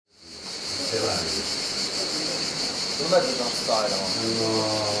Non è da stare, no?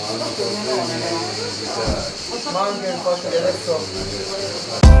 Hanno problemi di ma anche il fatto che adesso...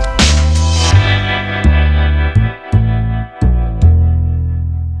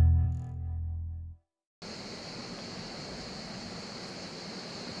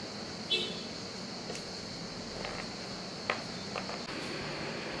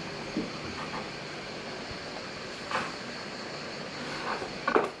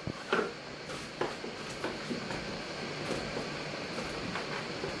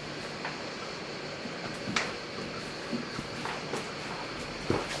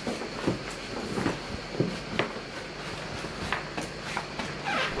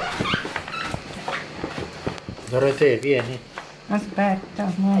 Dorotea, vieni.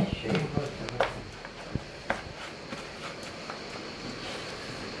 Aspetta, no.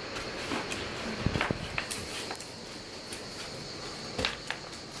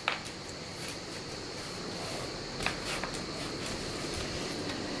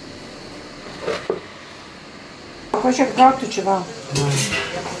 Poi c'è il gatto, ci va.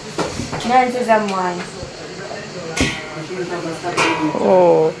 Niente sa mai.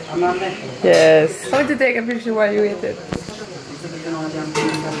 Oh, yes. I want to take a picture while you eat it.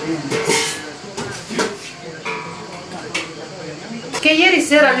 Che ieri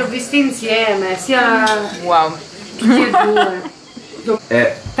sera li ho visti insieme, sia Wow. tutti e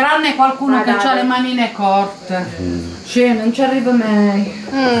due. Tranne qualcuno che ha le manine corte. Cioè, non ci arriva mai.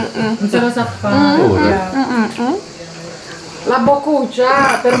 Non se lo sa fare. La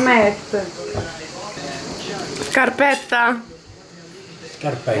boccuccia permette. Scarpetta.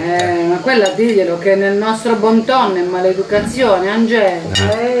 Scarpetta. Ma quella diglielo che nel nostro bon ton è maleducazione,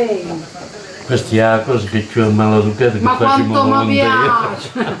 Angela. Ehi. Questi è la cosa che ci ho maleducato. Ma quanto mi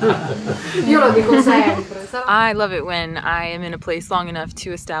piace! Io lo dico sempre. I love it when I am in a place long enough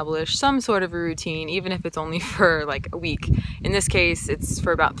to establish some sort of a routine, even if it's only for like a week. In this case, it's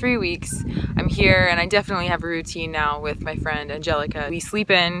for about 3 weeks. I'm here and I definitely have a routine now with my friend Angelica. We sleep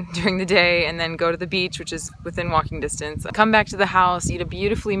in during the day and then go to the beach, which is within walking distance. Come back to the house, eat a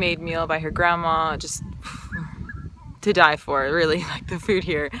beautifully made meal by her grandma, just to die for. Really, like the food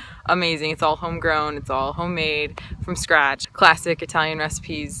here, amazing. It's all homegrown, it's all homemade from scratch, classic Italian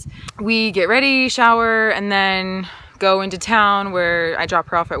recipes. We get ready, shower, and then go into town where I drop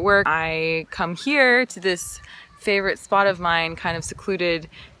her off at work. I come here to this favorite spot of mine, kind of secluded,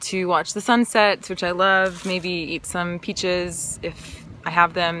 to watch the sunsets, which I love, maybe eat some peaches if I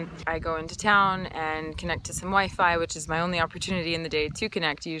have them. I go into town and connect to some Wi-Fi, which is my only opportunity in the day to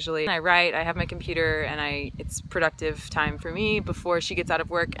connect usually. I write, I have my computer, and it's productive time for me before she gets out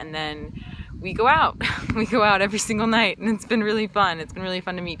of work, and then we go out. We go out every single night, and it's been really fun. It's been really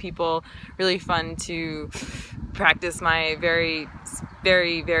fun to meet people, really fun to practice my very,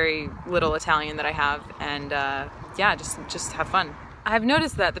 very, very little Italian that I have, and yeah, just have fun. I've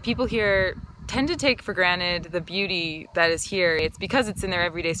noticed that the people here tend to take for granted the beauty that is here. It's because it's in their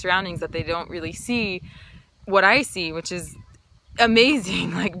everyday surroundings that they don't really see what I see, which is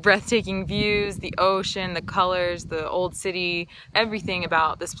amazing, like breathtaking views, the ocean, the colors, the old city. Everything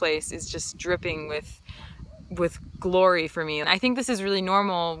about this place is just dripping with glory for me. I think this is really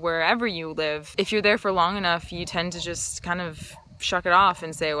normal wherever you live. If you're there for long enough, you tend to just kind of shuck it off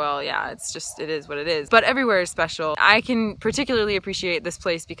and say, well, yeah, it is what it is. But everywhere is special. I can particularly appreciate this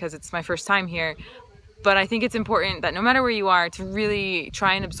place because it's my first time here, but I think it's important that no matter where you are, to really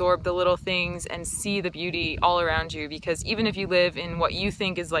try and absorb the little things and see the beauty all around you, because even if you live in what you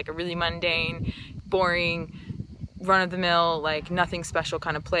think is like a really mundane, boring, run-of-the-mill, like nothing special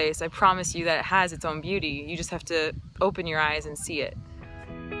kind of place, I promise you that it has its own beauty. You just have to open your eyes and see it.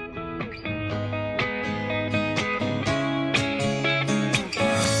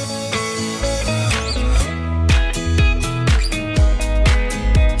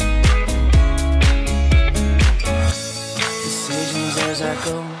 I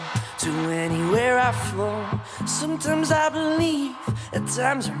go to anywhere I flow. Sometimes I believe, at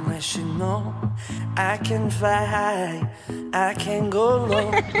times I wish you know. I can fly high, I can go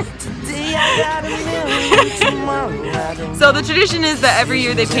low. Today I got a million, tomorrow I don't. So the tradition is that every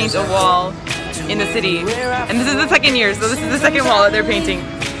year they paint a wall in the city, and this is the second year, so this is the second wall that they're painting.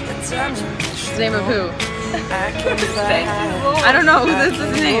 The name of who? I don't know, who's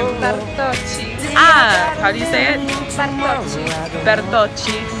this name? Bartocci. Ah, how do you say it? Bartocci.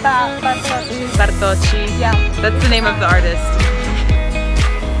 Bertocci. Bartocci. Bartocci. Yeah. That's the name of the artist.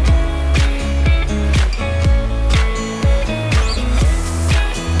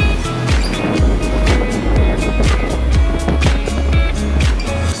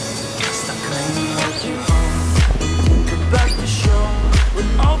 Think about the show, we're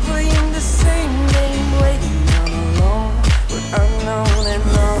all playing the same.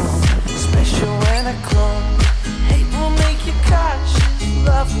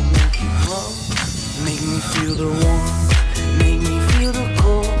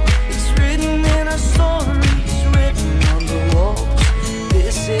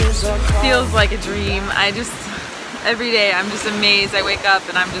 feels like a dream. Every day I'm just amazed. I wake up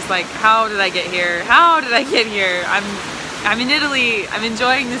and I'm just like, how did I get here? How did I get here? I'm in Italy. I'm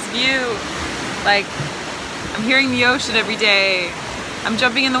enjoying this view. Like, I'm hearing the ocean every day. I'm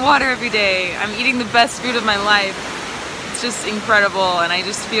jumping in the water every day. I'm eating the best food of my life. It's just incredible, and I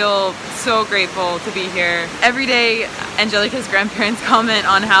just feel so grateful to be here. Every day, Angelica's grandparents comment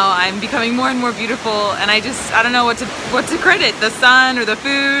on how I'm becoming more and more beautiful, and I don't know what to credit, the sun or the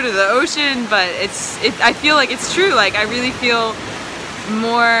food or the ocean, but I feel like it's true. Like, I really feel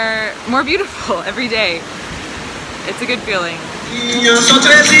more beautiful every day. It's a good feeling. Io so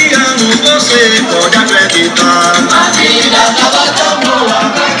 13 anni, você pode acreditar. A vida tava tão boa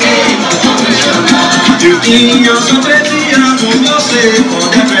pra quem não me chamar. Io so 13 anni, você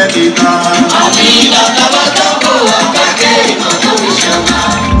pode acreditar. A vida tava tão boa pra